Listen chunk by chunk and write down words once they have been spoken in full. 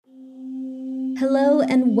Hello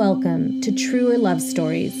and welcome to Truer Love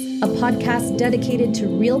Stories, a podcast dedicated to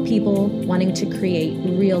real people wanting to create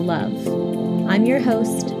real love. I'm your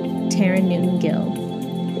host, Taryn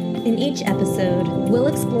Newton-Gill. In each episode, we'll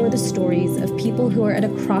explore the stories of people who are at a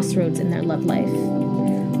crossroads in their love life.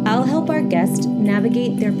 I'll help our guest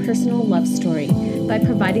navigate their personal love story by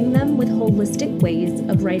providing them with holistic ways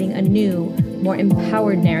of writing a new, more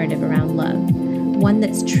empowered narrative around love, one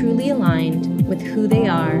that's truly aligned with who they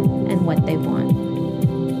are and what they want.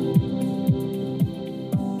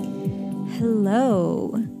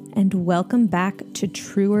 Hello, and welcome back to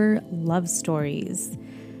Truer Love Stories.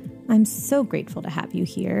 I'm so grateful to have you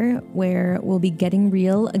here, where we'll be getting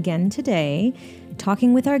real again today,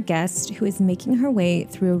 talking with our guest who is making her way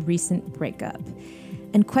through a recent breakup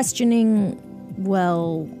and questioning,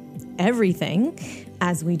 well, everything,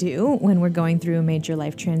 as we do when we're going through a major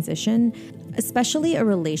life transition, especially a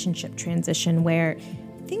relationship transition where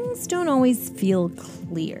things don't always feel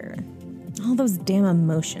clear. All those damn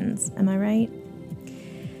emotions, am I right?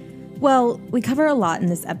 Well, we cover a lot in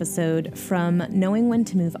this episode, from knowing when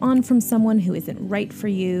to move on from someone who isn't right for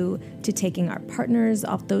you, to taking our partners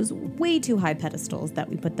off those way too high pedestals that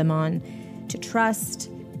we put them on, to trust,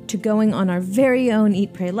 to going on our very own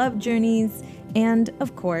Eat, Pray, Love journeys, and,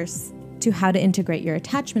 of course, to how to integrate your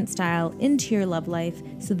attachment style into your love life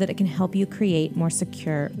so that it can help you create more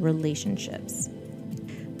secure relationships.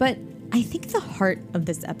 But I think the heart of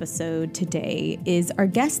this episode today is our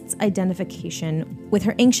guest's identification with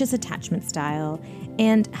her anxious attachment style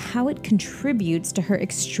and how it contributes to her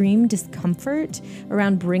extreme discomfort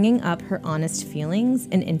around bringing up her honest feelings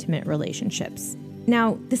in intimate relationships.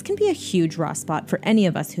 Now, this can be a huge raw spot for any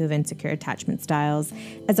of us who have insecure attachment styles,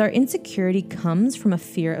 as our insecurity comes from a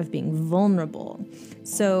fear of being vulnerable.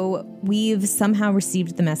 So we've somehow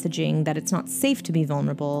received the messaging that it's not safe to be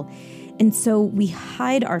vulnerable, and so we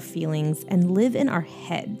hide our feelings and live in our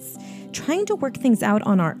heads, trying to work things out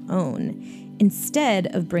on our own,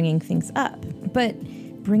 instead of bringing things up. But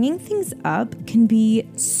bringing things up can be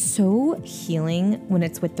so healing when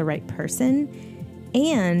it's with the right person,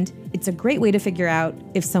 and it's a great way to figure out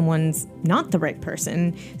if someone's not the right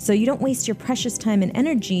person, so you don't waste your precious time and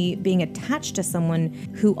energy being attached to someone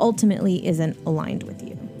who ultimately isn't aligned with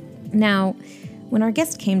you. Now, when our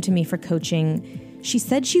guest came to me for coaching, she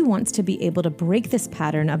said she wants to be able to break this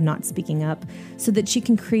pattern of not speaking up so that she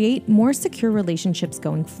can create more secure relationships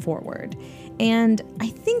going forward. And I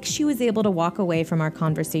think she was able to walk away from our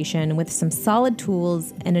conversation with some solid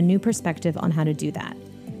tools and a new perspective on how to do that.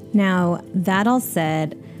 Now, that all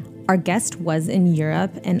said, our guest was in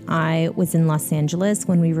Europe and I was in Los Angeles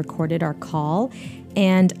when we recorded our call.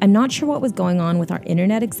 And I'm not sure what was going on with our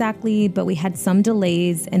internet exactly, but we had some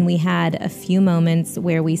delays and we had a few moments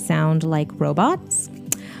where we sound like robots.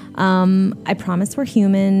 I promise we're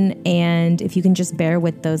human, and if you can just bear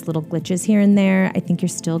with those little glitches here and there, I think you're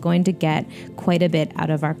still going to get quite a bit out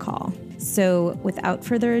of our call. So without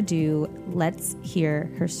further ado, let's hear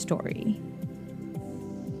her story.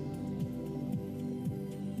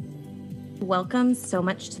 Welcome so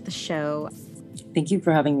much to the show. Thank you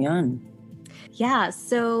for having me on. Yeah,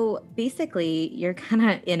 so basically, you're kind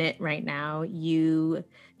of in it right now. You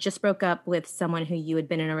just broke up with someone who you had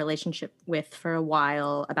been in a relationship with for a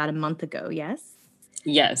while, about a month ago, yes?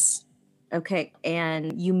 Yes. Okay,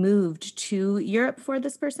 and you moved to Europe for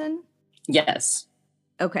this person? Yes.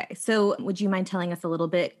 Okay, so would you mind telling us a little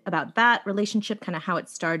bit about that relationship, kind of how it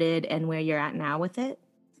started and where you're at now with it?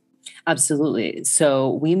 Absolutely.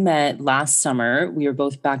 So we met last summer. We were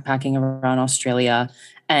both backpacking around Australia,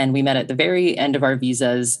 and we met at the very end of our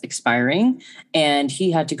visas expiring. And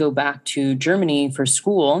he had to go back to Germany for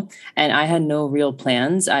school, and I had no real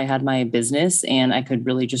plans. I had my business and I could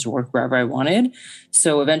really just work wherever I wanted.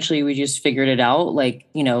 So eventually we just figured it out. Like,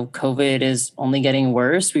 COVID is only getting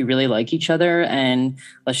worse. We really like each other, and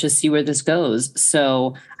let's just see where this goes.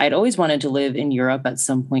 So I'd always wanted to live in Europe at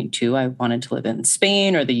some point too. I wanted to live in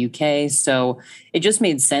Spain or the UK. So it just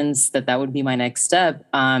made sense that that would be my next step.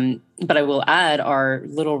 But I will add, our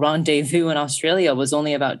little rendezvous in Australia was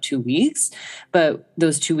only about 2 weeks. But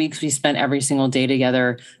those 2 weeks we spent every single day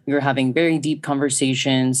together. We were having very deep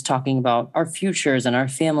conversations, talking about our futures and our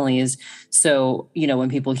families. So, when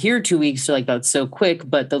people hear 2 weeks, they're like, that's so quick.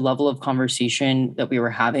 But the level of conversation that we were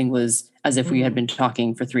having was as if we had been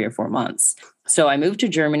talking for 3 or 4 months. So I moved to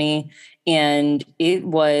Germany, and it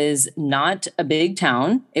was not a big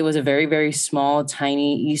town. It was a very, very small,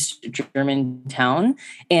 tiny East German town.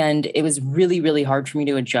 And it was really, really hard for me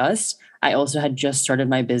to adjust. I also had just started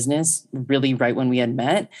my business really right when we had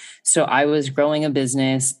met. So I was growing a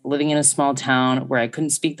business, living in a small town where I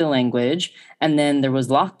couldn't speak the language. And then there was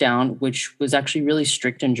lockdown, which was actually really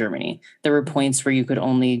strict in Germany. There were points where you could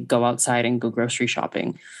only go outside and go grocery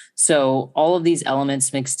shopping. So all of these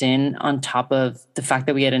elements mixed in on top of the fact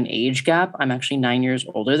that we had an age gap, I'm actually 9 years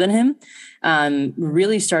older than him,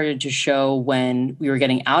 really started to show when we were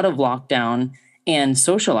getting out of lockdown and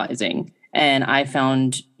socializing. And I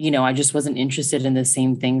found, I just wasn't interested in the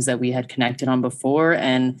same things that we had connected on before.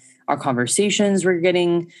 And our conversations were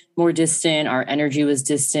getting more distant. Our energy was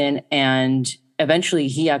distant. And eventually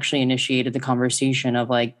he actually initiated the conversation of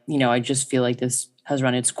like, I just feel like this has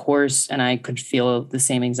run its course and I could feel the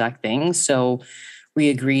same exact thing. So we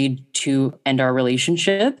agreed to end our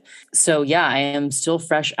relationship. So yeah, I am still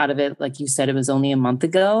fresh out of it. Like you said, it was only a month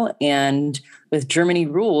ago. And with Germany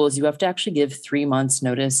rules, you have to actually give 3 months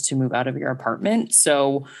notice to move out of your apartment.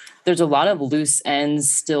 So there's a lot of loose ends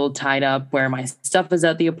still tied up where my stuff is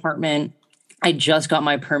at the apartment. I just got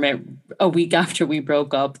my permit a week after we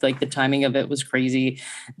broke up. Like the timing of it was crazy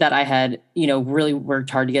that I had, really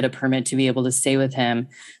worked hard to get a permit to be able to stay with him.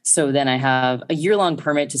 So then I have a year-long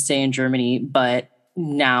permit to stay in Germany, but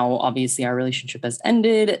now obviously our relationship has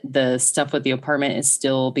ended. The stuff with the apartment is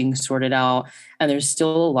still being sorted out. And there's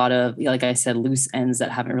still a lot of, like I said, loose ends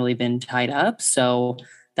that haven't really been tied up. So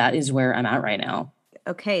that is where I'm at right now.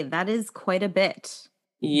 Okay, that is quite a bit.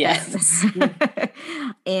 Yes.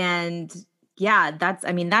 And yeah,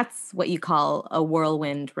 that's what you call a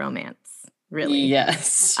whirlwind romance. Really.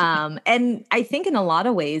 Yes. And I think in a lot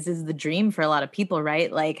of ways is the dream for a lot of people,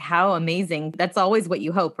 right? Like how amazing. That's always what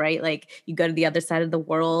you hope, right? Like you go to the other side of the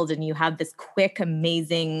world and you have this quick,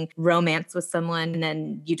 amazing romance with someone and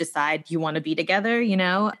then you decide you want to be together,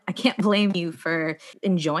 I can't blame you for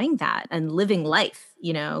enjoying that and living life.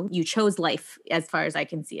 You chose life as far as I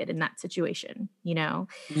can see it in that situation,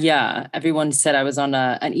 Yeah. Everyone said I was on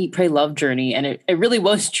an eat, pray, love journey. And it really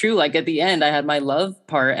was true. Like at the end, I had my love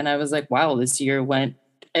part and I was like, wow, this year went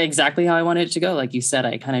exactly how I wanted it to go. Like you said,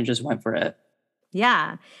 I kind of just went for it.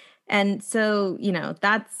 Yeah. And so,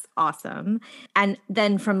 that's awesome. And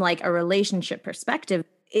then from like a relationship perspective,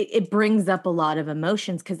 it brings up a lot of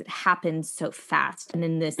emotions because it happens so fast. And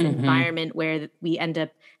in this environment where we end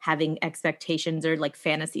up having expectations or like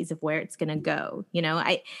fantasies of where it's going to go,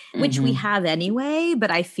 which we have anyway.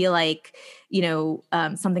 But I feel like,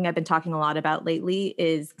 something I've been talking a lot about lately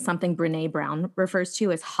is something Brene Brown refers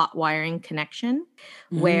to as hot wiring connection,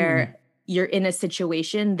 where you're in a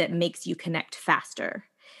situation that makes you connect faster.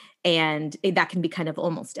 And that can be kind of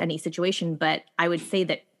almost any situation. But I would say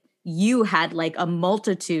that you had like a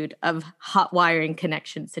multitude of hot wiring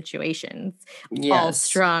connection situations all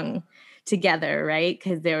strung together, right?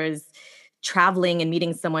 Because there was traveling and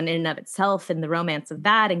meeting someone in and of itself and the romance of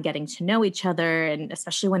that and getting to know each other. And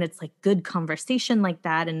especially when it's like good conversation like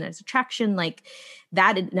that and there's attraction, like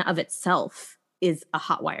that in and of itself is a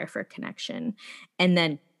hot wire for connection. And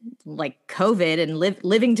then like COVID and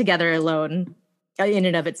living together alone in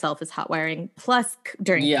and of itself is hot wiring. Plus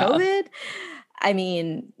during COVID, I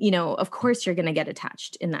mean, of course you're going to get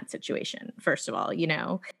attached in that situation, first of all,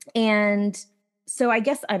 And so I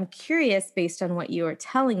guess I'm curious based on what you were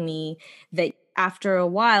telling me that after a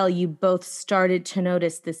while you both started to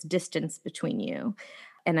notice this distance between you.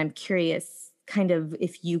 And I'm curious kind of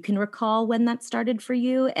if you can recall when that started for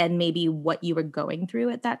you and maybe what you were going through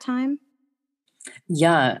at that time.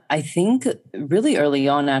 Yeah, I think really early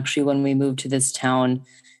on, actually, when we moved to this town,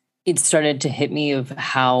 it started to hit me of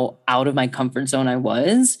how out of my comfort zone I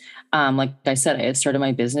was. Like I said, I had started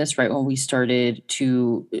my business right when we started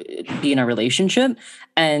to be in a relationship.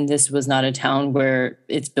 And this was not a town where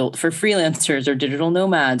it's built for freelancers or digital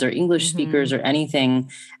nomads or English speakers or anything.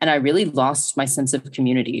 And I really lost my sense of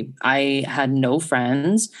community. I had no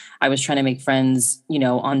friends. I was trying to make friends,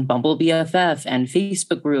 on Bumble BFF and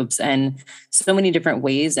Facebook groups and so many different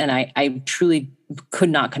ways. And I truly could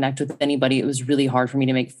not connect with anybody. It was really hard for me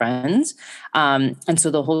to make friends. And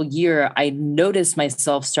so the whole year I noticed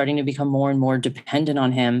myself starting to become more and more dependent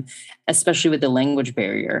on him, especially with the language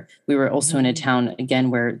barrier. We were also in a town,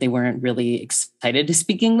 again, where they weren't really excited to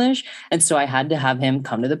speak English. And so I had to have him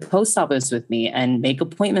come to the post office with me and make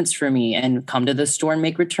appointments for me and come to the store and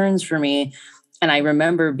make returns for me. And I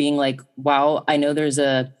remember being like, wow, I know there's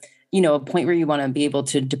a point where you want to be able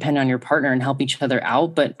to depend on your partner and help each other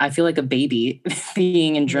out. But I feel like a baby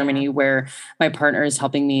being in Germany where my partner is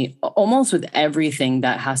helping me almost with everything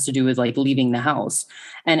that has to do with like leaving the house.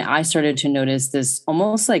 And I started to notice this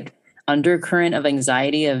almost like undercurrent of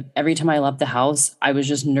anxiety of every time I left the house, I was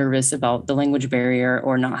just nervous about the language barrier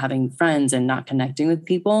or not having friends and not connecting with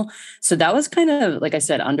people. So that was kind of, like I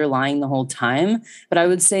said, underlying the whole time. But I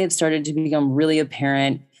would say it started to become really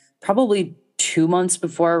apparent probably 2 months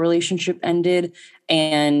before our relationship ended.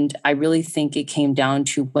 And I really think it came down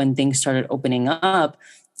to when things started opening up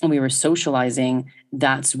and we were socializing,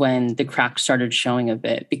 that's when the cracks started showing a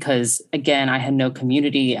bit because again, I had no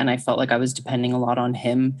community and I felt like I was depending a lot on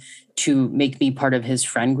him to make me part of his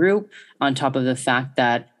friend group on top of the fact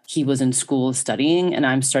that he was in school studying and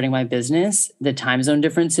I'm starting my business. The time zone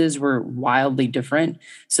differences were wildly different.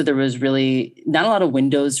 So there was really not a lot of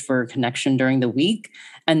windows for connection during the week.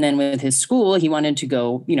 And then with his school, he wanted to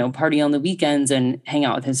go, party on the weekends and hang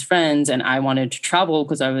out with his friends. And I wanted to travel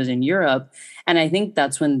because I was in Europe. And I think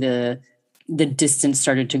that's when the distance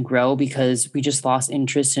started to grow because we just lost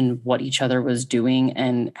interest in what each other was doing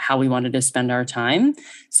and how we wanted to spend our time.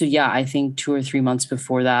 So yeah, I think 2 or 3 months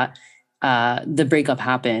before that, the breakup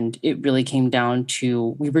happened. It really came down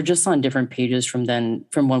to we were just on different pages from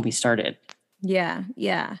when we started. Yeah,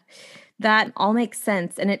 yeah. That all makes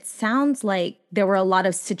sense. And it sounds like there were a lot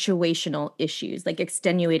of situational issues, like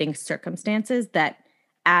extenuating circumstances that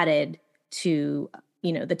added to,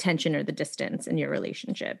 the tension or the distance in your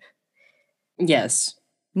relationship. Yes.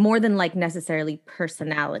 More than like necessarily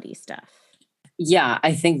personality stuff. Yeah,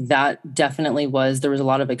 I think that definitely there was a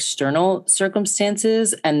lot of external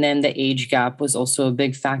circumstances. And then the age gap was also a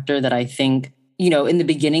big factor that I think, in the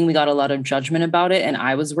beginning, we got a lot of judgment about it and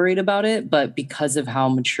I was worried about it. But because of how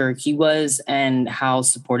mature he was and how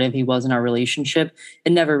supportive he was in our relationship,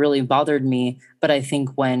 it never really bothered me. But I think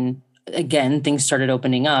when, again, things started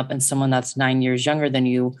opening up and someone that's 9 years younger than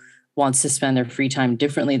you wants to spend their free time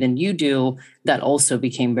differently than you do, that also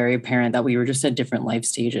became very apparent that we were just at different life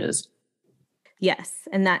stages. Yes,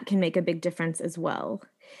 and that can make a big difference as well.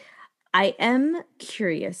 I am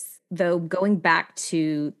curious, though, going back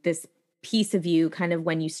to this piece of you kind of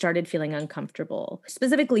when you started feeling uncomfortable,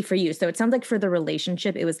 specifically for you. So it sounds like for the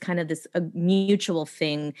relationship, it was kind of this a mutual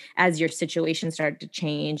thing as your situation started to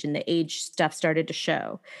change and the age stuff started to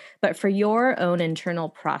show. But for your own internal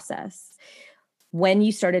process, when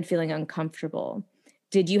you started feeling uncomfortable,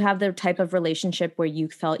 did you have the type of relationship where you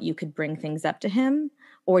felt you could bring things up to him?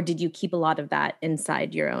 Or did you keep a lot of that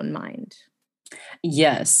inside your own mind?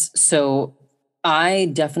 Yes. So I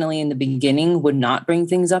definitely in the beginning would not bring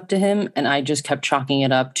things up to him. And I just kept chalking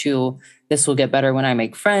it up to this will get better when I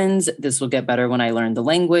make friends. This will get better when I learn the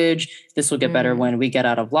language. This will get better when we get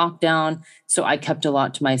out of lockdown. So I kept a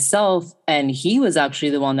lot to myself. And he was actually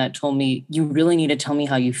the one that told me, you really need to tell me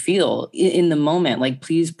how you feel in the moment. Like,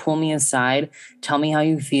 please pull me aside. Tell me how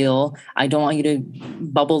you feel. I don't want you to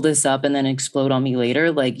bubble this up and then explode on me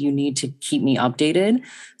later. Like, you need to keep me updated.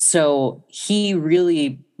 So he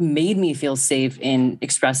really made me feel safe in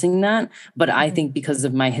expressing that. But I think because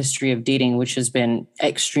of my history of dating, which has been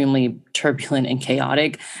extremely turbulent and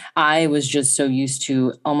chaotic, I was just so used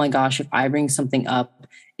to, oh my gosh, if I bring something up,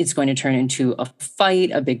 it's going to turn into a fight,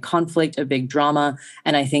 a big conflict, a big drama.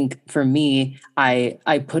 And I think for me, I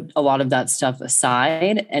put a lot of that stuff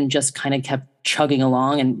aside and just kind of kept chugging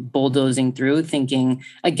along and bulldozing through, thinking,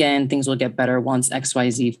 again, things will get better once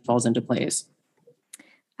XYZ falls into place.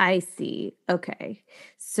 I see. Okay.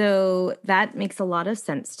 So that makes a lot of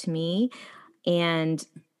sense to me. And,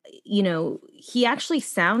 he actually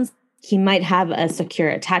sounds, he might have a secure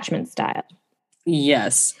attachment style.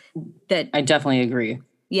 Yes. That I definitely agree.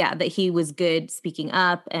 Yeah, that he was good speaking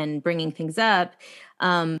up and bringing things up.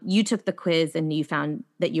 You took the quiz and you found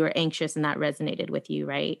that you were anxious and that resonated with you,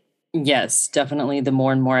 right? Yes, definitely. The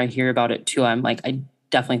more and more I hear about it too, I'm like, I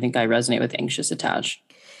definitely think I resonate with anxious attached.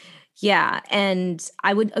 Yeah, and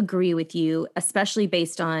I would agree with you, especially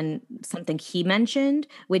based on something he mentioned,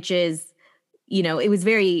 which is, it was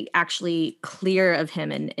very actually clear of him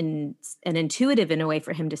and intuitive in a way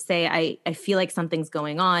for him to say, I feel like something's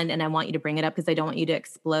going on and I want you to bring it up because I don't want you to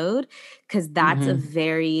explode. Because that's a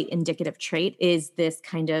very indicative trait, is this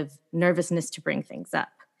kind of nervousness to bring things up.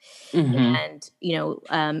 And,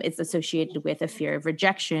 it's associated with a fear of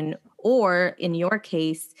rejection, or in your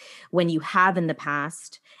case, when you have in the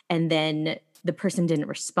past and then the person didn't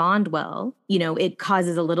respond well, it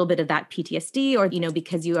causes a little bit of that PTSD, or,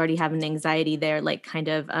 because you already have an anxiety there, like kind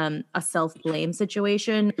of a self-blame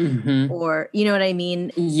situation, or, you know what I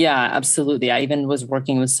mean? Yeah, absolutely. I even was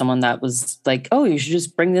working with someone that was like, oh, you should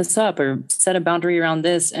just bring this up or set a boundary around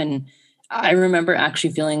this. And I remember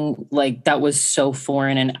actually feeling like that was so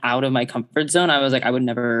foreign and out of my comfort zone. I was like, I would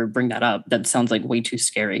never bring that up. That sounds like way too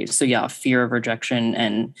scary. So yeah, fear of rejection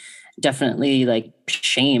and definitely like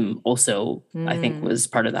shame also, I think was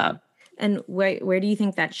part of that. And where do you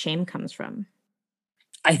think that shame comes from?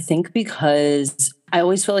 I think because I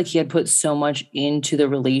always felt like he had put so much into the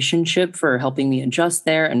relationship for helping me adjust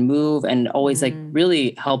there and move and always like Mm,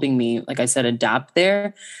 really helping me, like I said, adapt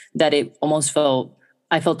there, that it almost felt,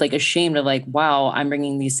 I felt like ashamed of like, wow, I'm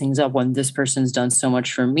bringing these things up when this person's done so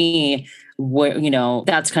much for me. Where,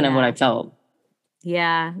 that's kind of what I yeah. felt.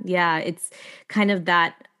 Yeah. Yeah. It's kind of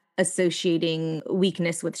that associating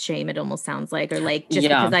weakness with shame, it almost sounds like, or like just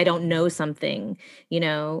because Yeah. I don't know something, you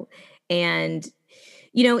know, and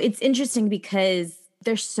it's interesting because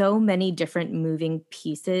there's so many different moving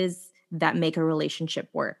pieces that make a relationship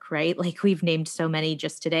work, right? Like we've named so many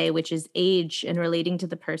just today, which is age and relating to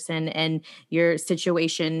the person and your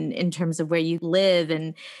situation in terms of where you live.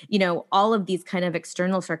 And, all of these kind of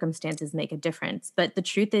external circumstances make a difference. But the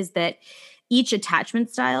truth is that each attachment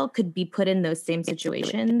style could be put in those same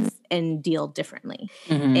situations and deal differently.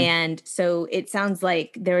 Hmm. And so it sounds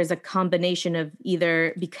like there is a combination of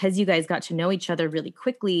either because you guys got to know each other really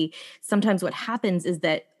quickly, sometimes what happens is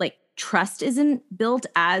that like trust isn't built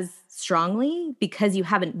as strongly because you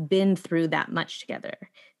haven't been through that much together,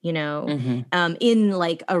 Hmm. in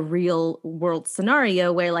like a real world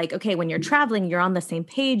scenario where like, okay, when you're traveling, you're on the same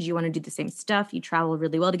page, you want to do the same stuff, you travel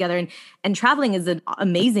really well together. And traveling is an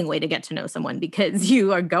amazing way to get to know someone because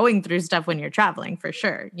you are going through stuff when you're traveling for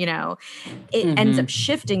sure, it ends up Hmm.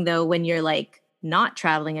 shifting though when you're like not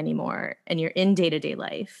traveling anymore and you're in day-to-day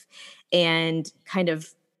life and kind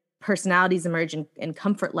of personalities emerge and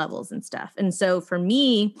comfort levels and stuff. And so for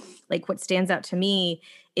me, like what stands out to me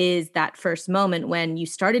is that first moment when you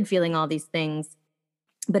started feeling all these things,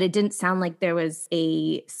 but it didn't sound like there was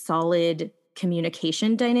a solid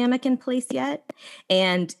communication dynamic in place yet.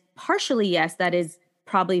 And partially, yes, that is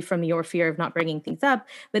probably from your fear of not bringing things up,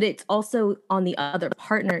 but it's also on the other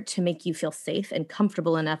partner to make you feel safe and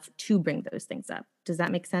comfortable enough to bring those things up. Does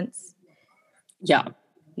that make sense? Yeah.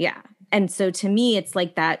 Yeah. And so to me, it's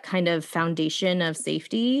like that kind of foundation of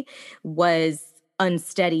safety was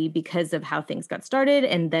unsteady because of how things got started.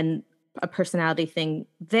 And then a personality thing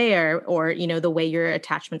there, or, the way your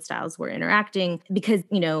attachment styles were interacting. Because,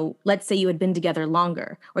 let's say you had been together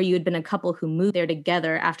longer, or you had been a couple who moved there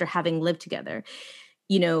together after having lived together.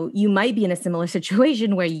 You might be in a similar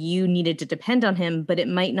situation where you needed to depend on him, but it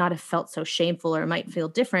might not have felt so shameful or it might feel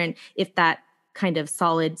different if that kind of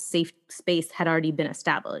solid, safe space had already been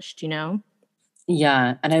established?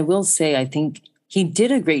 Yeah. And I will say, I think he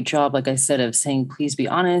did a great job, like I said, of saying, please be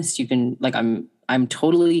honest. You can like I'm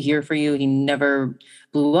totally here for you. He never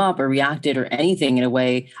blew up or reacted or anything in a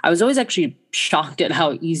way. I was always actually shocked at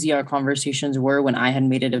how easy our conversations were when I had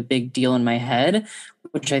made it a big deal in my head,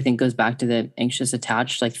 which I think goes back to the anxious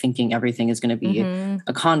attached, like thinking everything is going to be Mhm.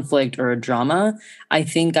 a conflict or a drama. I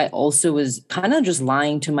think I also was kind of just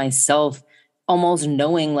lying to myself, almost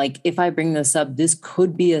knowing like if I bring this up, this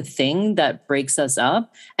could be a thing that breaks us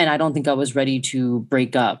up. And I don't think I was ready to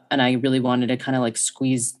break up. And I really wanted to kind of like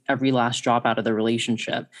squeeze every last drop out of the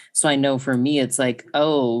relationship. So I know for me, it's like,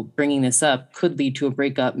 oh, bringing this up could lead to a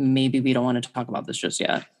breakup. Maybe we don't want to talk about this just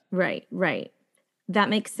yet. Right, right. That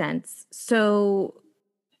makes sense. So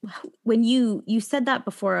when you said that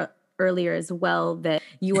before earlier as well, that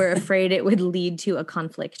you were afraid it would lead to a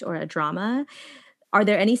conflict or a drama. Are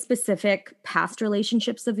there any specific past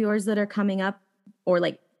relationships of yours that are coming up, or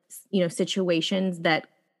like, situations that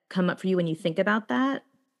come up for you when you think about that?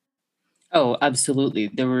 Oh, absolutely.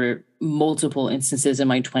 There were multiple instances in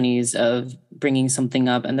my 20s of bringing something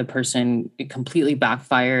up and the person it completely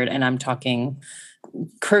backfired. And I'm talking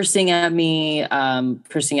cursing at me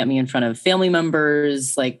in front of family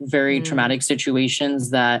members, like very Mm, traumatic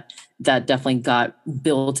situations that definitely got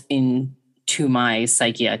built into my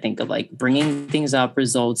psyche. I think of like bringing things up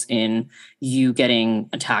results in you getting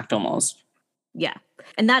attacked almost. yeah.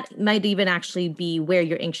 And that might even actually be where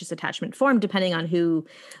your anxious attachment formed, depending on who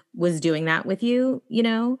was doing that with you,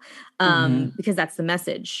 Hmm. because that's the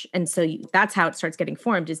message. And so that's how it starts getting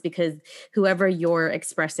formed, is because whoever you're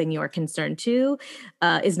expressing your concern to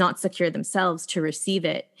is not secure themselves to receive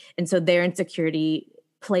it. And so their insecurity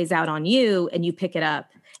plays out on you and you pick it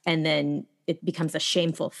up, and then it becomes a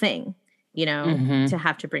shameful thing, to Hmm.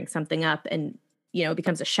 have to bring something up, and, it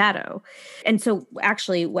becomes a shadow. And so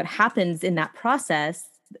actually what happens in that process,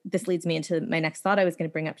 this leads me into my next thought I was going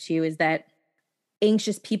to bring up to you, is that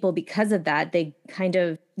anxious people, because of that, they kind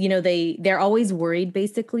of, they're always worried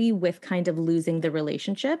basically with kind of losing the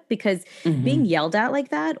relationship, because being Hmm. yelled at like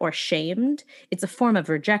that or shamed, it's a form of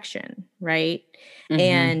rejection, right? Hmm.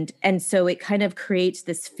 And so it kind of creates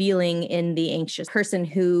this feeling in the anxious person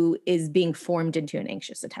who is being formed into an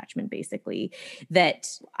anxious attachment, basically, that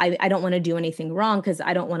I don't want to do anything wrong because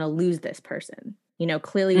I don't want to lose this person,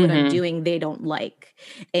 Clearly what I'm doing, they don't like.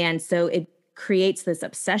 And so it creates this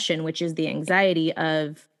obsession, which is the anxiety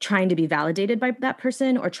of trying to be validated by that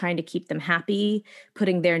person or trying to keep them happy,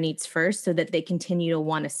 putting their needs first so that they continue to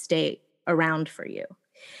want to stay around for you.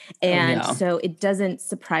 And so it doesn't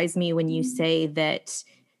surprise me when you say that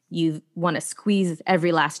you want to squeeze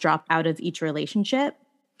every last drop out of each relationship.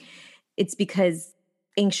 It's because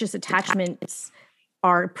anxious attachments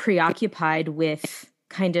are preoccupied with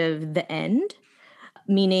kind of the end,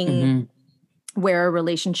 meaning where a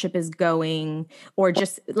relationship is going, or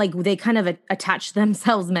just like they kind of attach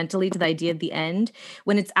themselves mentally to the idea of the end,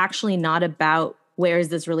 when it's actually not about where is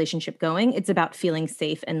this relationship going. It's about feeling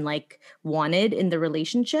safe and like wanted in the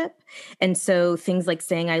relationship. And so things like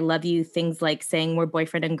saying I love you, things like saying we're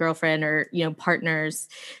boyfriend and girlfriend, or partners,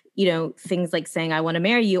 things like saying I want to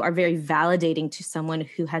marry you are very validating to someone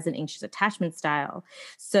who has an anxious attachment style.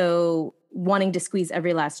 So wanting to squeeze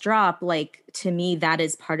every last drop, like, to me, that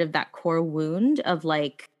is part of that core wound of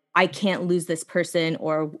like, I can't lose this person,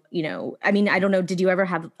 or, I don't know. Did you ever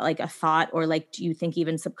have like a thought, or like, do you think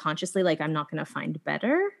even subconsciously, like, I'm not going to find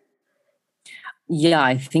better? Yeah,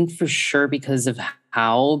 I think for sure, because of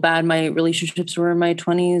how bad my relationships were in my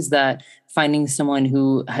 20s, that finding someone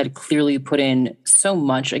who had clearly put in so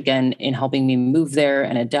much, again, in helping me move there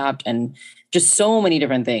and adapt, and just so many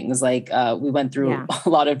different things. Like we went through a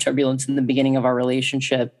lot of turbulence in the beginning of our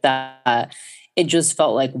relationship, that it just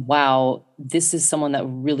felt like, wow, this is someone that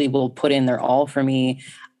really will put in their all for me.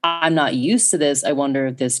 I'm not used to this. I wonder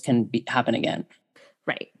if this can happen again.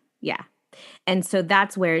 Right. Yeah. And so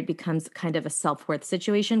that's where it becomes kind of a self-worth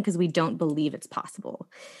situation, because we don't believe it's possible.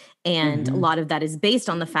 And a lot of that is based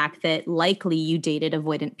on the fact that likely you dated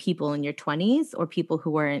avoidant people in your 20s, or people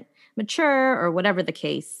who weren't mature, or whatever the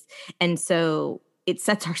case. And so it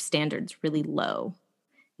sets our standards really low,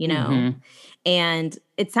 And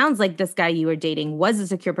it sounds like this guy you were dating was a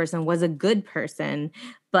secure person, was a good person,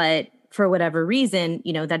 but for whatever reason,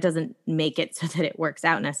 that doesn't make it so that it works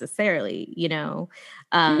out necessarily,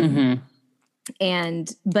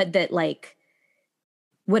 but that, like,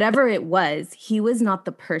 whatever it was, he was not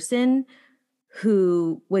the person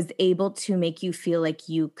who was able to make you feel like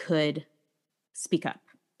you could speak up.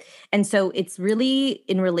 And so it's really,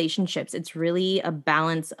 in relationships, it's really a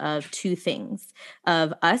balance of two things: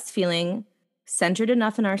 of us feeling centered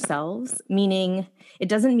enough in ourselves, meaning it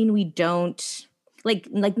doesn't mean we don't like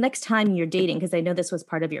next time you're dating, because I know this was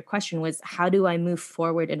part of your question, was how do I move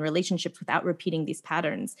forward in relationships without repeating these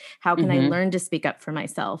patterns? How can I learn to speak up for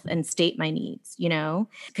myself and state my needs,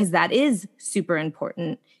 because that is super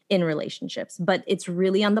important in relationships, but it's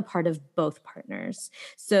really on the part of both partners.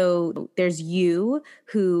 So there's you,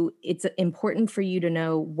 who it's important for you to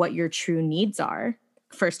know what your true needs are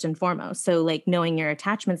first and foremost. So like knowing your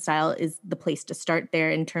attachment style is the place to start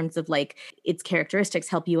there, in terms of like its characteristics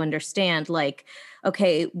help you understand like,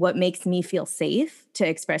 okay, what makes me feel safe to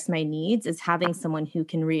express my needs is having someone who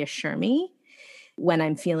can reassure me when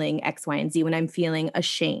I'm feeling X, Y, and Z, when I'm feeling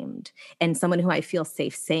ashamed, and someone who I feel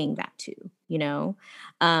safe saying that to,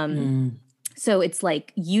 So it's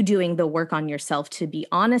like you doing the work on yourself to be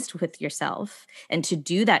honest with yourself and to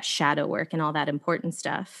do that shadow work and all that important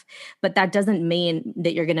stuff. But that doesn't mean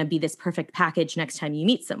that you're going to be this perfect package next time you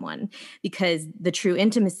meet someone, because the true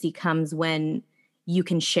intimacy comes when you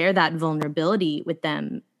can share that vulnerability with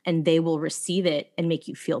them and they will receive it and make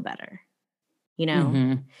you feel better,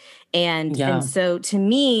 And so to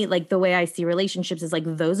me, like the way I see relationships is like,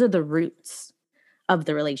 those are the roots of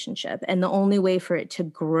the relationship. And the only way for it to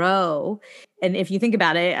grow, and if you think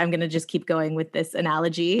about it, I'm going to just keep going with this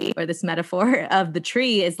analogy or this metaphor of the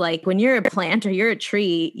tree, is like when you're a plant or you're a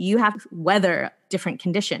tree, you have to weather different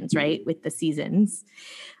conditions, right? With the seasons.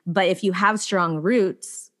 But if you have strong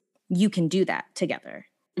roots, you can do that together,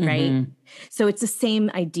 right? So it's the same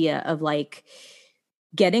idea of like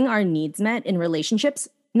getting our needs met in relationships,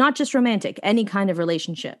 not just romantic, any kind of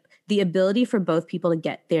relationship. The ability for both people to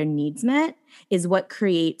get their needs met is what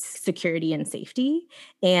creates security and safety.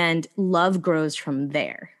 And love grows from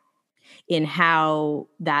there in how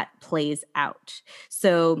that plays out.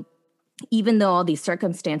 So even though all these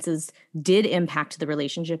circumstances did impact the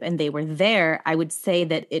relationship and they were there, I would say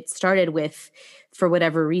that it started with, for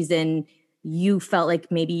whatever reason, you felt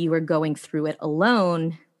like maybe you were going through it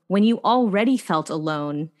alone when you already felt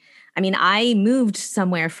alone. I mean, I moved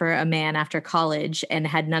somewhere for a man after college and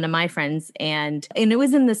had none of my friends. And it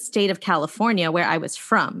was in the state of California where I was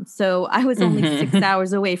from. So I was only 6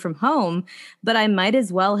 hours away from home, but I might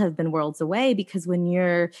as well have been worlds away, because when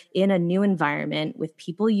you're in a new environment with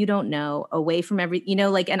people you don't know, away from and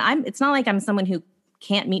it's not like I'm someone who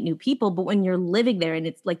can't meet new people. But when you're living there and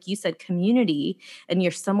it's like you said, community, and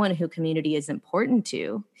you're someone who community is important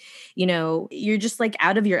to, you're just like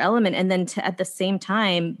out of your element. And then to at the same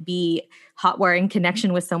time be hot wiring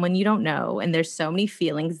connection with someone you don't know. And there's so many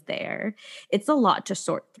feelings there. It's a lot to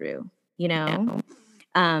sort through,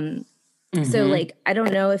 So like, I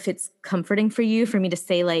don't know if it's comforting for you, for me to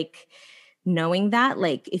say like, knowing that,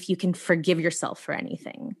 like, if you can forgive yourself for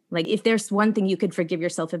anything, like if there's one thing you could forgive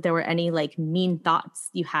yourself, if there were any like mean thoughts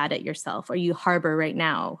you had at yourself or you harbor right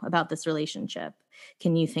now about this relationship,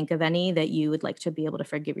 can you think of any that you would like to be able to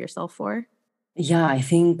forgive yourself for? Yeah, I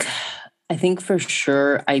think for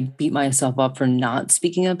sure I beat myself up for not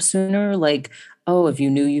speaking up sooner. Like, oh, if you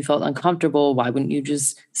knew you felt uncomfortable, why wouldn't you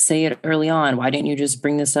just say it early on? Why didn't you just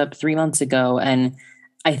bring this up 3 months ago? And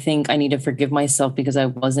I think I need to forgive myself because I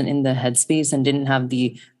wasn't in the headspace and didn't have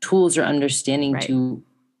the tools or understanding Right. to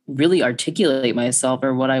really articulate myself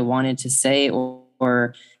or what I wanted to say,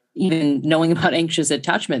 or even knowing about anxious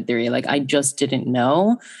attachment theory. Like I just didn't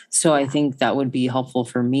know. So I Yeah. think that would be helpful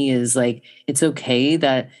for me is like, it's okay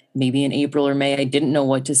that maybe in April or May, I didn't know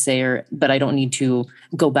what to say, but I don't need to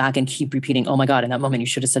go back and keep repeating, oh my God, in that moment, you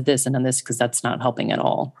should have said this and done this, because that's not helping at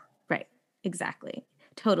all. Right. Exactly.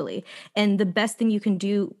 Totally. And the best thing you can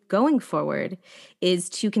do going forward is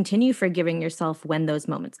to continue forgiving yourself when those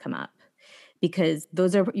moments come up, because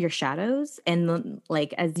those are your shadows. And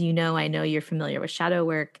like, as you know, I know you're familiar with shadow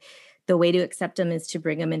work. The way to accept them is to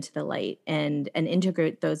bring them into the light and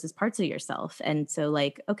integrate those as parts of yourself. And so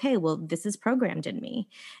like, okay, well, this is programmed in me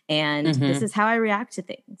and this Mm-hmm. is how I react to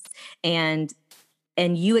things. And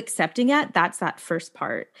you accepting it, that's that first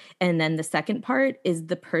part. And then the second part is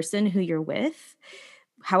the person who you're with,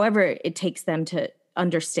 however it takes them to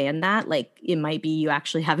understand that. Like it might be you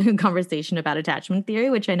actually having a conversation about attachment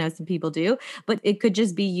theory, which I know some people do, but it could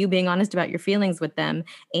just be you being honest about your feelings with them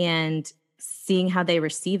and seeing how they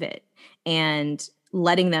receive it and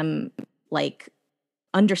letting them like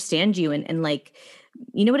understand you and like,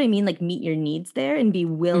 you know what I mean? Like meet your needs there and be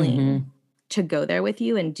willing Mm-hmm. to go there with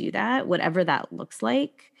you and do that, whatever that looks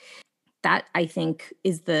like. That I think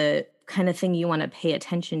is the kind of thing you want to pay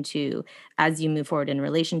attention to as you move forward in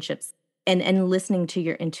relationships, and listening to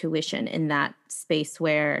your intuition in that space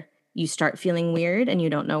where you start feeling weird and you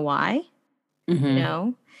don't know why, you Mm-hmm.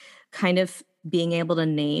 know, kind of being able to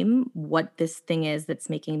name what this thing is that's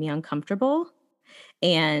making me uncomfortable.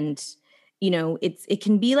 And it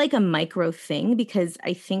can be like a micro thing, because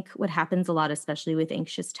I think what happens a lot, especially with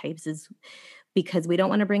anxious types, is because we don't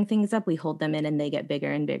want to bring things up, we hold them in and they get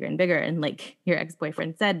bigger and bigger and bigger. And like your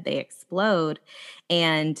ex-boyfriend said, they explode.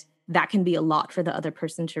 And that can be a lot for the other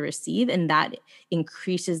person to receive. And that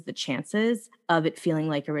increases the chances of it feeling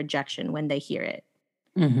like a rejection when they hear it.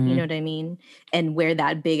 You know Mm-hmm. what I mean? And where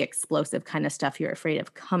that big explosive kind of stuff you're afraid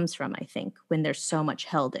of comes from, I think, when there's so much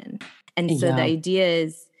held in. And so the Yeah. idea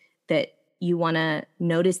is that you want to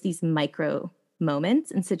notice these micro moments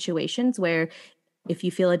and situations where if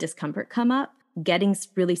you feel a discomfort come up, getting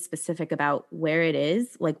really specific about where it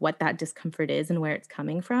is, like what that discomfort is and where it's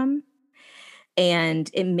coming from. And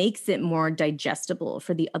it makes it more digestible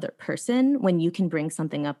for the other person when you can bring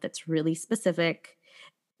something up that's really specific,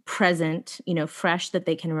 present, fresh, that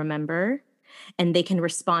they can remember and they can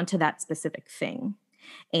respond to that specific thing.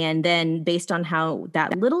 And then based on how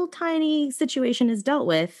that little tiny situation is dealt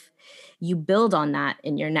with, you build on that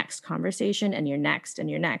in your next conversation and your next,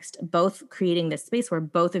 both creating this space where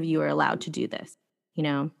both of you are allowed to do this, you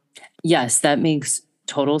know? Yes, that makes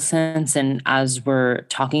total sense. And as we're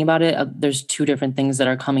talking about it, there's two different things that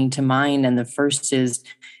are coming to mind. And the first is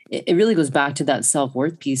it really goes back to that self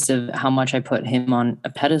worth piece of how much I put him on a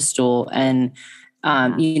pedestal. And,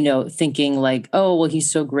 Yeah. thinking like, oh, well,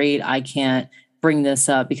 he's so great. I can't bring this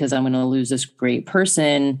up because I'm going to lose this great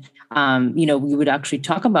person. We would actually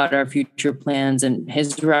talk about our future plans, and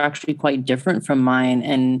his were actually quite different from mine.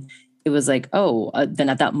 And it was like, oh, then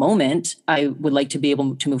at that moment, I would like to be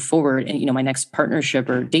able to move forward. And, my next partnership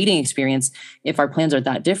or dating experience, if our plans are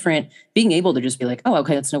that different, being able to just be like, oh,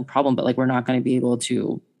 okay, that's no problem. But like, we're not going to be able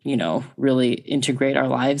to, really integrate our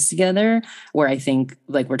lives together. Where I think,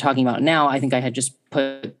 like we're talking about now, I think I had just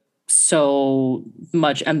put so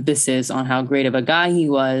much emphasis on how great of a guy he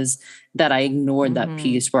was that I ignored that Mm-hmm.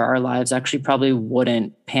 piece where our lives actually probably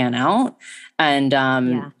wouldn't pan out. And,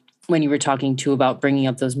 Yeah. when you were talking too about bringing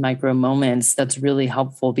up those micro moments, that's really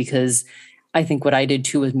helpful, because I think what I did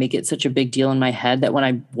too was make it such a big deal in my head that when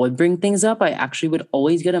I would bring things up, I actually would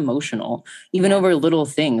always get emotional, even Yes. over little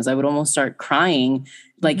things. I would almost start crying,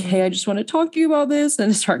 like, Mm-hmm. hey, I just want to talk to you about this,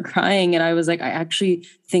 and start crying. And I was like, I actually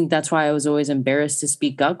think that's why I was always embarrassed to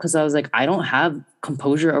speak up, because I was like, I don't have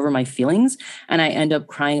composure over my feelings. And I end up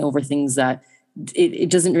crying over things that it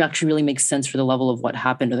doesn't actually really make sense for the level of what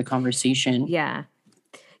happened or the conversation. Yeah.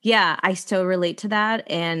 Yeah, I so relate to that.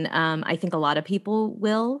 And I think a lot of people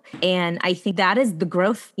will. And I think that is the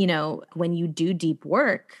growth, when you do deep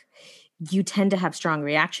work, you tend to have strong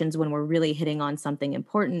reactions when we're really hitting on something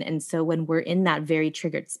important. And so when we're in that very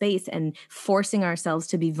triggered space and forcing ourselves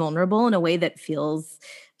to be vulnerable in a way that feels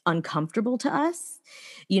uncomfortable to us,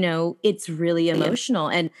 it's really emotional.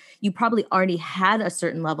 And you probably already had a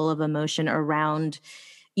certain level of emotion around,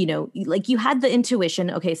 like you had the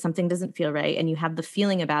intuition, okay, something doesn't feel right, and you have the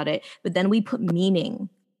feeling about it, but then we put meaning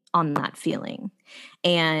on that feeling.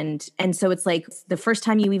 And so it's like the first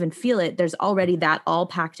time you even feel it, there's already that all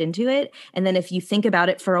packed into it. And then if you think about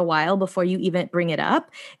it for a while before you even bring it up,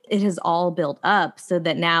 it has all built up so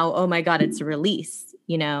that now, oh my God, it's a release,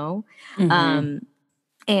 Mm-hmm.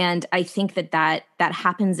 And I think that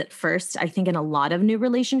happens at first. I think in a lot of new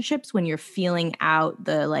relationships when you're feeling out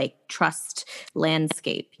the like trust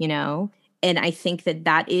landscape, And I think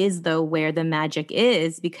that is though where the magic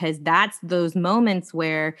is, because that's those moments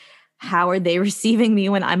where how are they receiving me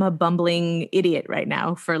when I'm a bumbling idiot right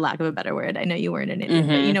now, for lack of a better word? I know you weren't an idiot,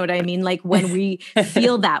 but you know what I mean? Like when we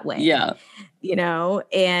feel that way, Yeah.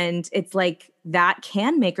 And it's like that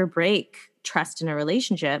can make or break trust in a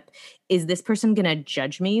relationship. Is this person going to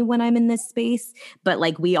judge me when I'm in this space? But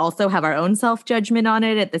like we also have our own self-judgment on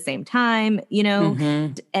it at the same time,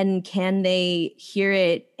 Mm-hmm. and can they hear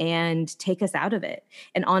it and take us out of it?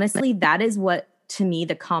 And honestly, that is what, to me,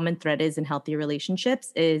 the common thread is in healthy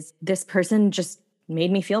relationships is this person just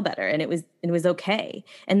made me feel better and it was okay.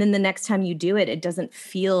 And then the next time you do it, it doesn't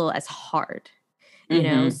feel as hard,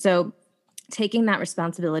 Mm-hmm. So taking that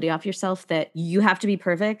responsibility off yourself that you have to be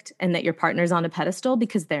perfect and that your partner's on a pedestal,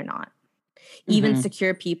 because they're not. Even Mm-hmm.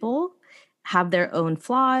 secure people have their own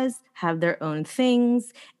flaws, have their own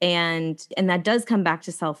things, and that does come back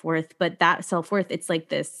to self-worth. But that self-worth, it's like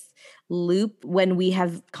this loop. When we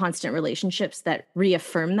have constant relationships that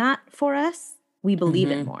reaffirm that for us, we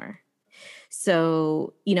believe it Mm-hmm. more.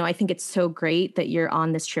 So, I think it's so great that you're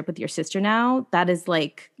on this trip with your sister now. That is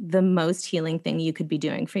like the most healing thing you could be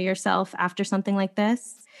doing for yourself after something like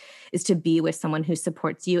this, is to be with someone who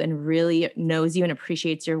supports you and really knows you and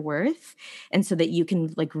appreciates your worth. And so that you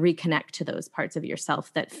can like reconnect to those parts of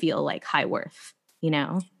yourself that feel like high worth,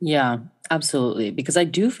 Yeah, absolutely. Because I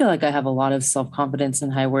do feel like I have a lot of self-confidence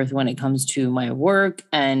and high worth when it comes to my work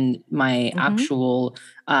and my Mm-hmm. actual,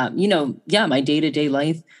 my day-to-day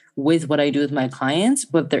life with what I do with my clients.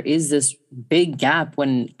 But there is this big gap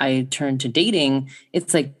when I turn to dating.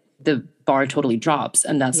 It's like the bar totally drops.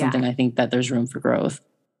 And that's Yeah. something I think that there's room for growth.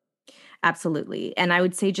 Absolutely. And I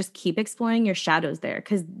would say just keep exploring your shadows there,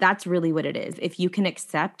 because that's really what it is. If you can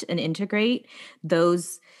accept and integrate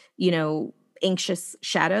those, anxious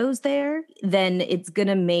shadows there, then it's going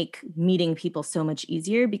to make meeting people so much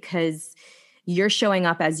easier, because you're showing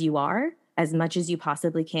up as you are as much as you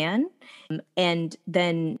possibly can, and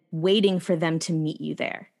then waiting for them to meet you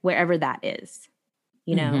there, wherever that is,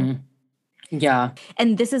 Mm-hmm. Yeah.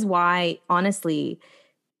 And this is why, honestly,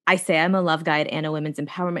 I say I'm a love guide and a women's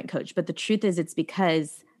empowerment coach, but the truth is it's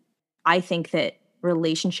because I think that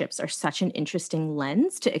relationships are such an interesting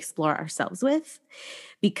lens to explore ourselves with,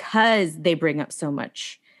 because they bring up so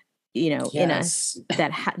much, in us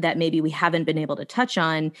Yes. that maybe we haven't been able to touch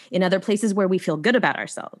on in other places where we feel good about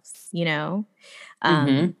ourselves,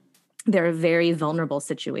 Mm-hmm. They're very vulnerable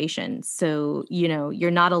situations. So, you're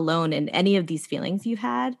not alone in any of these feelings you've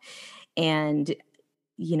had. And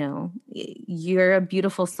you're a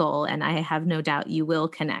beautiful soul, and I have no doubt you will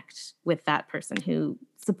connect with that person who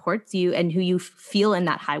supports you and who you feel in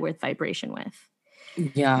that high worth vibration with,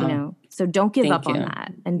 Yeah. So don't give up Thank on you.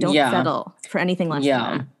 that, and don't Yeah. settle for anything less than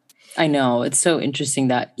Yeah. that. I know. It's so interesting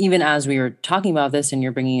that even as we were talking about this and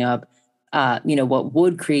you're bringing up, what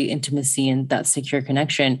would create intimacy and that secure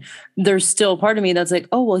connection, there's still a part of me that's like,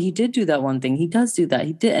 oh, well, he did do that one thing. He does do that.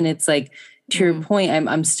 He did. And it's like, to your point,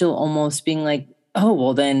 I'm still almost being like, oh,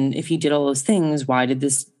 well, then if he did all those things, why did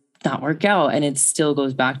this not work out? And it still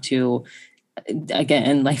goes back to,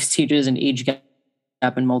 again, life stages and age gap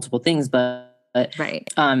and multiple things. But Right.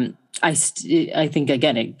 I think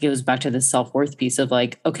again it goes back to the self-worth piece of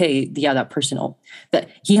like, okay, yeah, that person, that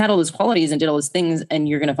he had all those qualities and did all those things, and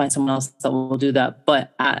you're going to find someone else that will do that,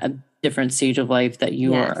 but at a different stage of life that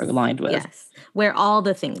you are aligned with. Yes, where all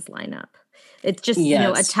the things line up. It's just,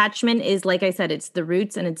 Yes. attachment is, like I said, it's the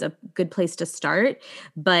roots and it's a good place to start,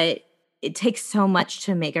 but it takes so much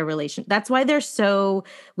to make a relation. That's why they're so,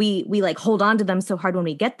 we like hold on to them so hard when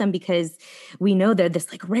we get them, because we know they're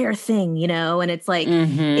this like rare thing, and it's like,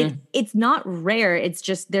 Mm-hmm. it's not rare. It's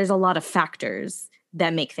just, there's a lot of factors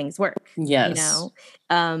that make things work. Yes.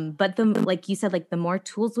 But like you said, like the more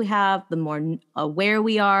tools we have, the more aware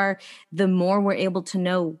we are, the more we're able to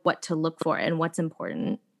know what to look for and what's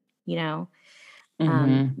important,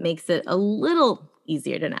 makes it a little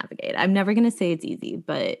easier to navigate. I'm never going to say it's easy,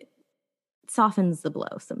 but it softens the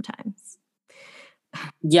blow sometimes.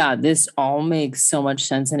 Yeah, this all makes so much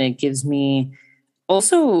sense. And it gives me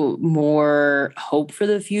also more hope for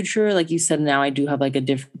the future. Like you said, now I do have like a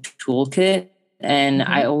different toolkit. And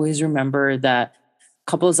I always remember that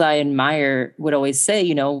couples I admire would always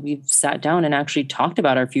say, we've sat down and actually talked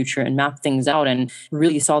about our future and mapped things out and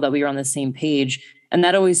really saw that we were on the same page. And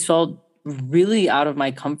that always felt really out of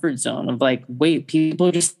my comfort zone of like, wait,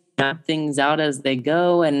 people just map things out as they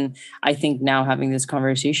go. And I think now having this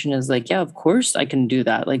conversation is like, yeah, of course I can do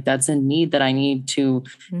that. Like that's a need that I need to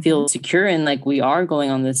feel secure in. Like we are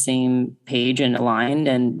going on the same page and aligned,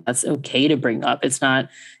 and that's okay to bring up. It's not,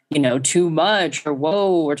 too much or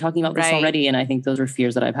whoa, we're talking about this already. And I think those are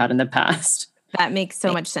fears that I've had in the past. That makes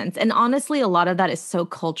so much sense. And honestly, a lot of that is so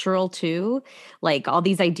cultural too. Like all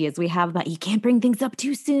these ideas we have about you can't bring things up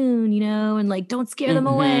too soon, and like don't scare them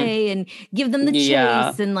away and give them the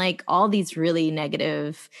chase and like all these really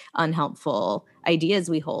negative, unhelpful ideas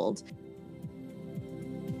we hold.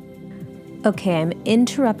 Okay, I'm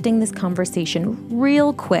interrupting this conversation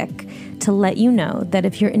real quick to let you know that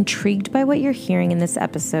if you're intrigued by what you're hearing in this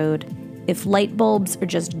episode, if light bulbs are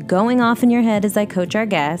just going off in your head as I coach our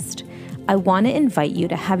guest, I want to invite you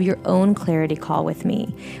to have your own clarity call with me,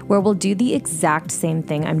 where we'll do the exact same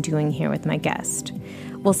thing I'm doing here with my guest.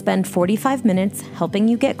 We'll spend 45 minutes helping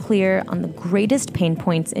you get clear on the greatest pain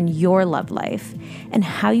points in your love life and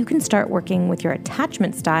how you can start working with your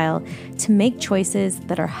attachment style to make choices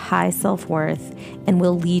that are high self-worth and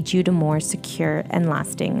will lead you to more secure and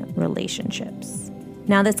lasting relationships.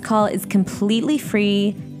 Now, this call is completely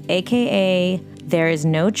free, aka there is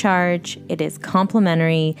no charge. It is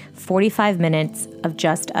complimentary, 45 minutes of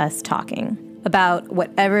just us talking about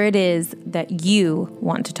whatever it is that you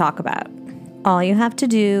want to talk about. All you have to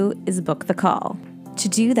do is book the call. To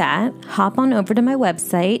do that, hop on over to my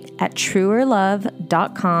website at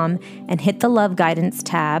truerlove.com and hit the Love Guidance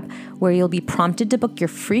tab, where you'll be prompted to book your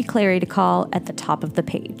free clarity call at the top of the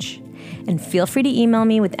page. And feel free to email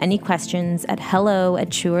me with any questions at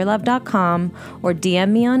hello@truerlove.com or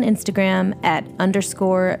DM me on Instagram at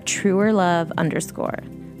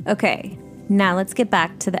 _truerlove_. Okay, now let's get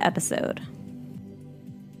back to the episode.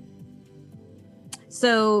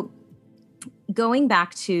 So going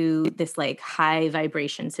back to this like high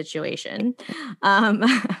vibration situation,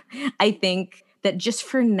 I think that just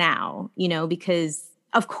for now, because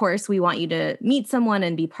of course we want you to meet someone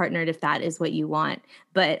and be partnered if that is what you want.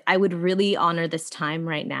 But I would really honor this time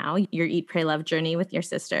right now, your Eat, Pray, Love journey with your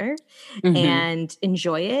sister, and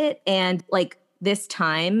enjoy it. And like this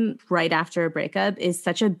time right after a breakup is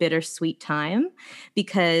such a bittersweet time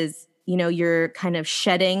because you're kind of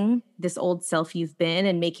shedding this old self you've been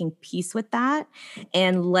and making peace with that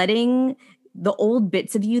and letting the old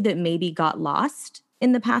bits of you that maybe got lost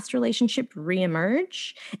in the past relationship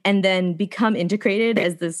reemerge and then become integrated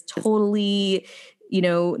as this totally,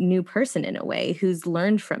 new person in a way who's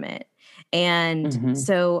learned from it. And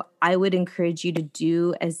so I would encourage you to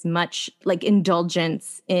do as much like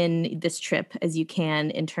indulgence in this trip as you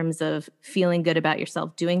can in terms of feeling good about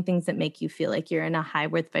yourself, doing things that make you feel like you're in a high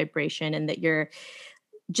worth vibration and that you're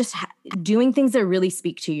just doing things that really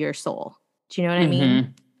speak to your soul. Do you know what I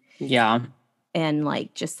mean? Yeah. And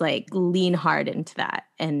like, just like lean hard into that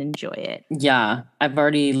and enjoy it. Yeah. I've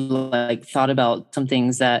already like thought about some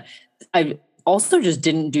things that I've also just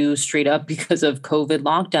didn't do straight up because of COVID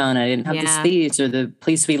lockdown. I didn't have the space, or the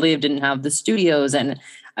place we lived didn't have the studios. And,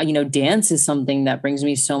 dance is something that brings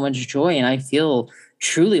me so much joy. And I feel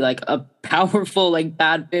truly like a powerful, like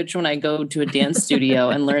bad bitch when I go to a dance studio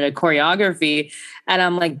and learn a choreography. And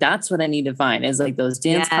I'm like, that's what I need to find is like those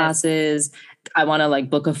dance classes. I want to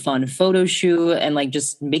like book a fun photo shoot and like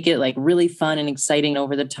just make it like really fun and exciting,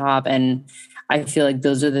 over the top. And I feel like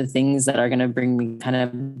those are the things that are going to bring me kind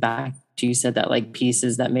of back to, you said that like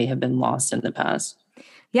pieces that may have been lost in the past.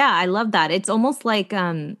 Yeah, I love that. It's almost like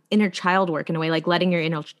inner child work in a way, like letting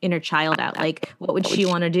your inner child out. Like, what would she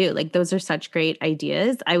want to do? Like, those are such great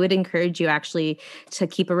ideas. I would encourage you actually to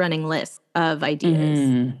keep a running list of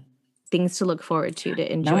ideas, things to look forward to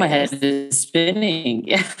enjoy. Now my head is spinning.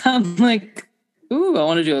 Yeah, I'm like, ooh, I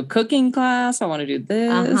want to do a cooking class. I want to do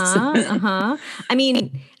this. I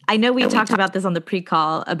mean, I know we talked about this on the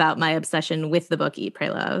pre-call about my obsession with the book Eat, Pray,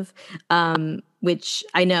 Love, which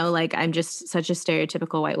I know like I'm just such a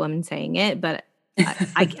stereotypical white woman saying it, but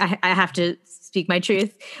I have to speak my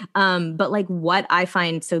truth. But like what I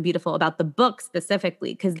find so beautiful about the book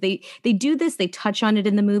specifically, because they do this, they touch on it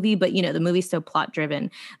in the movie, but the movie's so plot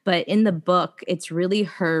driven. But in the book, it's really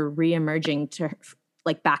her reemerging to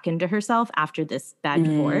like back into herself after this bad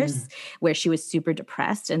divorce where she was super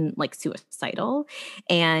depressed and like suicidal.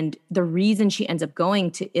 And the reason she ends up going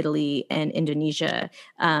to Italy and Indonesia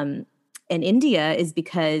and India is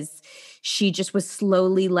because she just was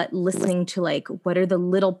slowly listening to like, what are the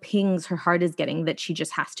little pings her heart is getting that she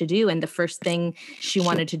just has to do. And the first thing she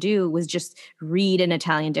wanted to do was just read an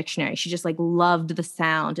Italian dictionary. She just like loved the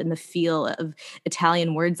sound and the feel of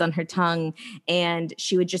Italian words on her tongue. And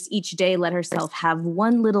she would just each day let herself have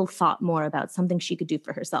one little thought more about something she could do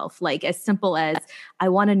for herself. Like as simple as, I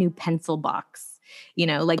want a new pencil box.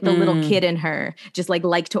 Like the little kid in her just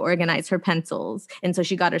like to organize her pencils. And so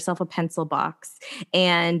she got herself a pencil box.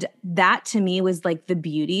 And that to me was like the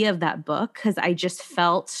beauty of that book, because I just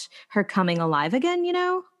felt her coming alive again,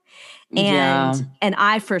 And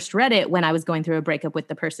I first read it when I was going through a breakup with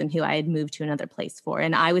the person who I had moved to another place for.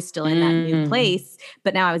 And I was still in that new place,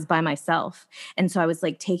 but now I was by myself. And so I was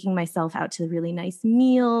like taking myself out to really nice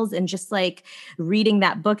meals and just like reading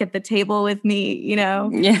that book at the table with me,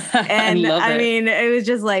 Yeah. And I mean, it was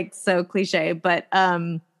just like so cliche, but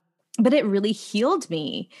it really healed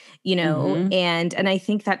me, and I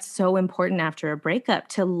think that's so important after a breakup,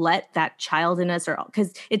 to let that child in us, or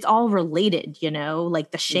because it's all related,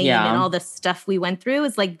 like the shame and all the stuff we went through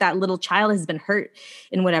is like that little child has been hurt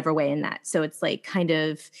in whatever way in that. So it's like kind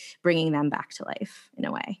of bringing them back to life in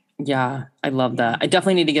a way. Yeah, I love that. I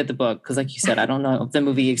definitely need to get the book because, like you said, I don't know if the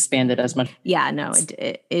movie expanded as much. Yeah, no,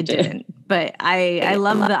 it didn't. But I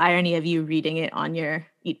love the irony of you reading it on your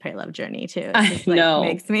Eat, Pray, Love journey too. It just,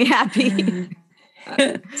 makes me happy.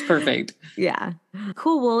 It's perfect. Yeah.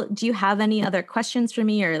 Cool. Well, do you have any other questions for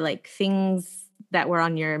me or like things that were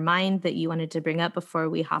on your mind that you wanted to bring up before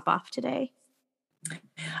we hop off today?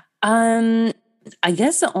 I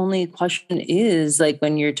guess the only question is like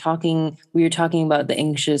when we were talking about the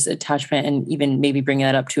anxious attachment and even maybe bringing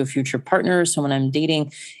that up to a future partner or someone I'm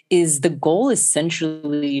dating, is the goal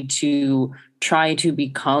essentially to try to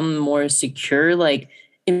become more secure? Like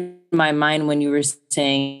in my mind, when you were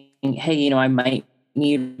saying, hey, I might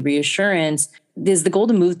need reassurance, is the goal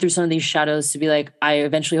to move through some of these shadows to be like, I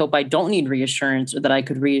eventually hope I don't need reassurance, or that I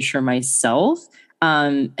could reassure myself?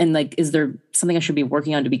 And like, is there something I should be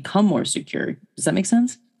working on to become more secure? Does that make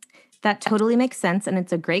sense? That totally makes sense. And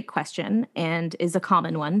it's a great question and is a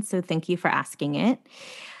common one. So thank you for asking it.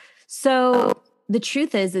 So the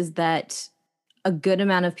truth is that a good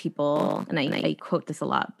amount of people, and I quote this a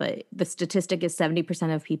lot, but the statistic is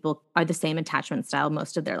 70% of people are the same attachment style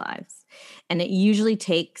most of their lives. And it usually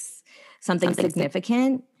takes something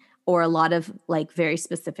significant or a lot of like very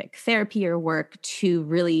specific therapy or work to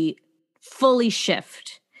really fully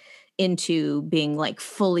shift into being like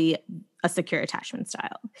fully a secure attachment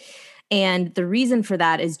style. And the reason for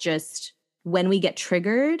that is just when we get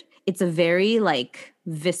triggered, it's a very like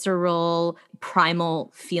visceral,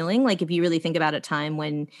 primal feeling. Like if you really think about a time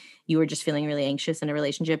when you were just feeling really anxious in a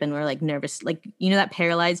relationship and were like nervous, like, that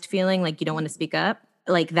paralyzed feeling, like you don't want to speak up,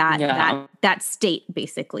 like that state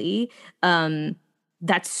basically,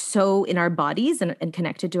 that's so in our bodies and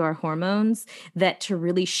connected to our hormones that to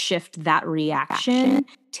really shift that reaction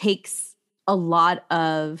takes a lot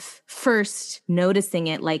of first noticing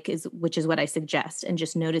it, which is what I suggest, and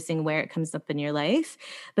just noticing where it comes up in your life,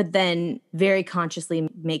 but then very consciously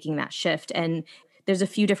making that shift. And there's a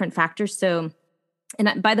few different factors. So,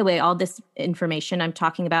 and by the way, all this information I'm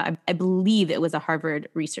talking about, I believe it was a Harvard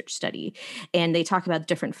research study, and they talk about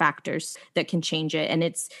different factors that can change it. And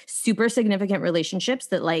it's super significant relationships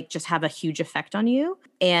that like just have a huge effect on you.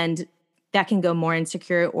 And that can go more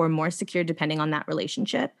insecure or more secure depending on that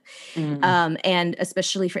relationship. And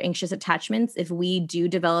especially for anxious attachments, if we do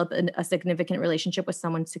develop a significant relationship with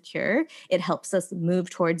someone secure, it helps us move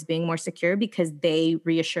towards being more secure because they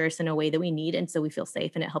reassure us in a way that we need. And so we feel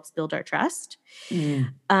safe and it helps build our trust.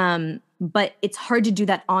 But it's hard to do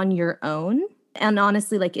that on your own. And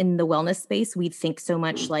honestly, like in the wellness space, we think so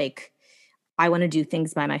much like, I want to do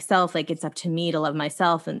things by myself. Like it's up to me to love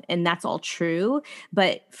myself. And that's all true.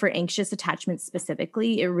 But for anxious attachment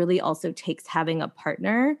specifically, it really also takes having a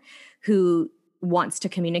partner who wants to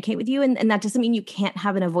communicate with you. And that doesn't mean you can't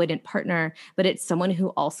have an avoidant partner, but it's someone who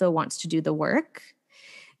also wants to do the work,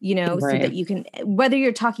 right. So that you can, whether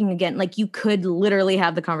you're talking again, like you could literally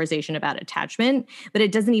have the conversation about attachment, but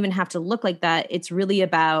it doesn't even have to look like that. It's really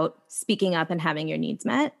about speaking up and having your needs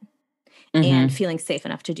met. and feeling safe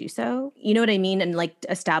enough to do so. You know what I mean? And like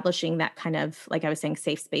establishing that kind of, like I was saying,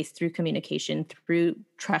 safe space through communication, through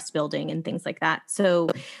trust building and things like that. So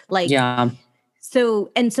like,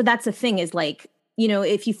 so that's the thing is like, you know,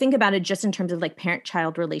 if you think about it just in terms of like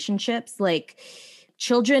parent-child relationships, like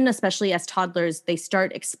children, especially as toddlers, they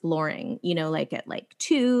start exploring, you know, like at like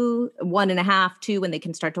 2, 1.5, 2, when they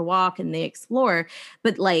can start to walk and they explore,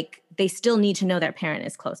 but like they still need to know their parent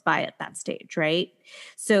is close by at that stage, right?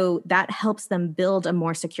 So that helps them build a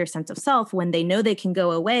more secure sense of self when they know they can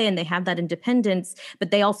go away and they have that independence, but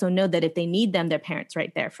they also know that if they need them, their parent's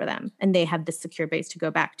right there for them and they have this secure base to go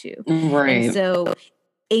back to. Right. And so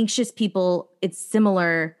anxious people, it's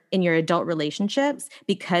similar in your adult relationships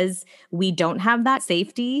because we don't have that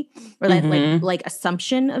safety or that like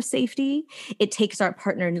assumption of safety. It takes our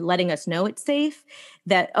partner letting us know it's safe,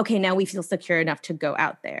 that, okay, now we feel secure enough to go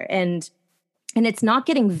out there. And it's not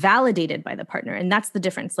getting validated by the partner. And that's the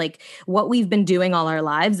difference. Like what we've been doing all our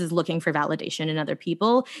lives is looking for validation in other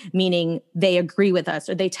people, meaning they agree with us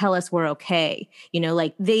or they tell us we're okay. You know,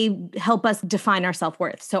 like they help us define our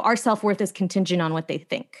self-worth. So our self-worth is contingent on what they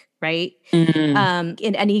think, right?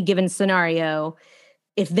 In any given scenario,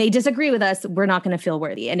 if they disagree with us, we're not going to feel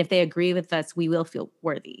worthy. And if they agree with us, we will feel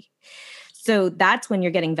worthy. So that's when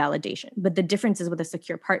you're getting validation. But the difference is with a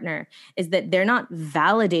secure partner is that they're not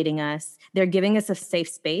validating us. They're giving us a safe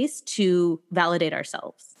space to validate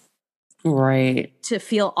ourselves. Right. To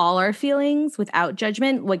feel all our feelings without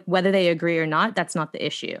judgment, like whether they agree or not, that's not the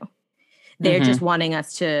issue. They're just wanting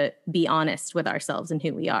us to be honest with ourselves and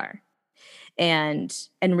who we are. And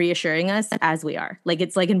reassuring us as we are. Like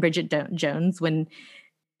it's like in Bridget Jones when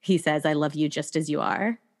he says, I love you just as you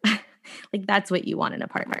are. Like that's what you want in a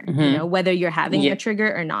partner, you know, whether you're having a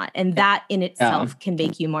trigger or not. And that in itself can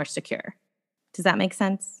make you more secure. Does that make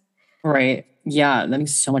sense? Right. Yeah, that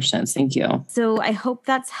makes so much sense. Thank you. So I hope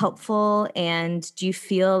that's helpful. And do you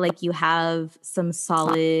feel like you have some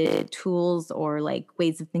solid tools or like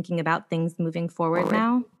ways of thinking about things moving forward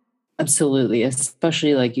now? Absolutely.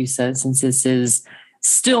 Especially like you said, since this is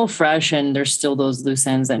still fresh and there's still those loose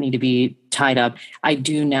ends that need to be tied up. I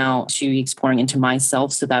do now 2 weeks pouring into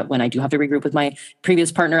myself so that when I do have to regroup with my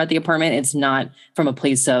previous partner at the apartment, it's not from a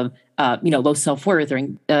place of, low self-worth or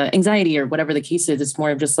anxiety or whatever the case is. It's more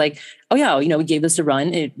of just like, oh yeah, we gave this a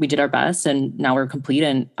run. We did our best and now we're complete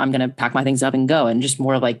and I'm going to pack my things up and go. And just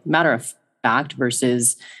more of like matter of fact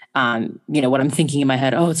versus, what I'm thinking in my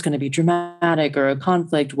head, oh, it's going to be dramatic or a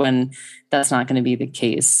conflict when that's not going to be the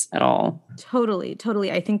case at all. Totally.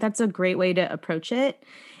 I think that's a great way to approach it.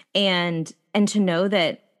 And to know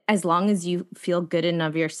that as long as you feel good enough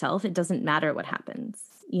of yourself, it doesn't matter what happens,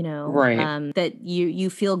 right. That you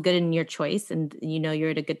feel good in your choice and you're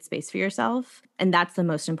at a good space for yourself. And that's the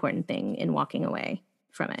most important thing in walking away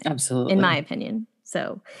from it. Absolutely. In my opinion.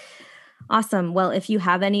 So awesome. Well, if you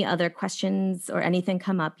have any other questions or anything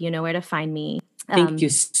come up, you know where to find me. Thank you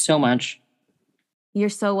so much. You're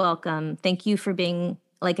so welcome. Thank you for being,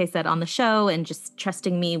 like I said, on the show and just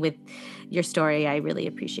trusting me with your story. I really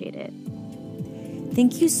appreciate it.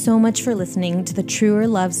 Thank you so much for listening to the Truer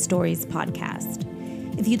Love Stories podcast.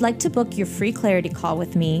 If you'd like to book your free clarity call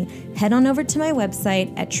with me, head on over to my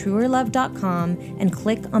website at truerlove.com and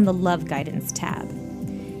click on the Love Guidance tab.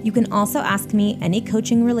 You can also ask me any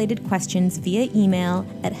coaching-related questions via email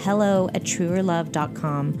at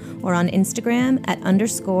hello@truerlove.com or on Instagram at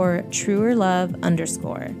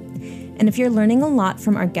 _truerlove_. And if you're learning a lot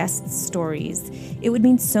from our guests' stories, it would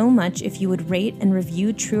mean so much if you would rate and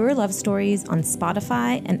review Truer Love Stories on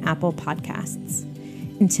Spotify and Apple Podcasts.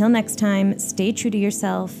 Until next time, stay true to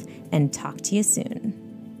yourself and talk to you soon.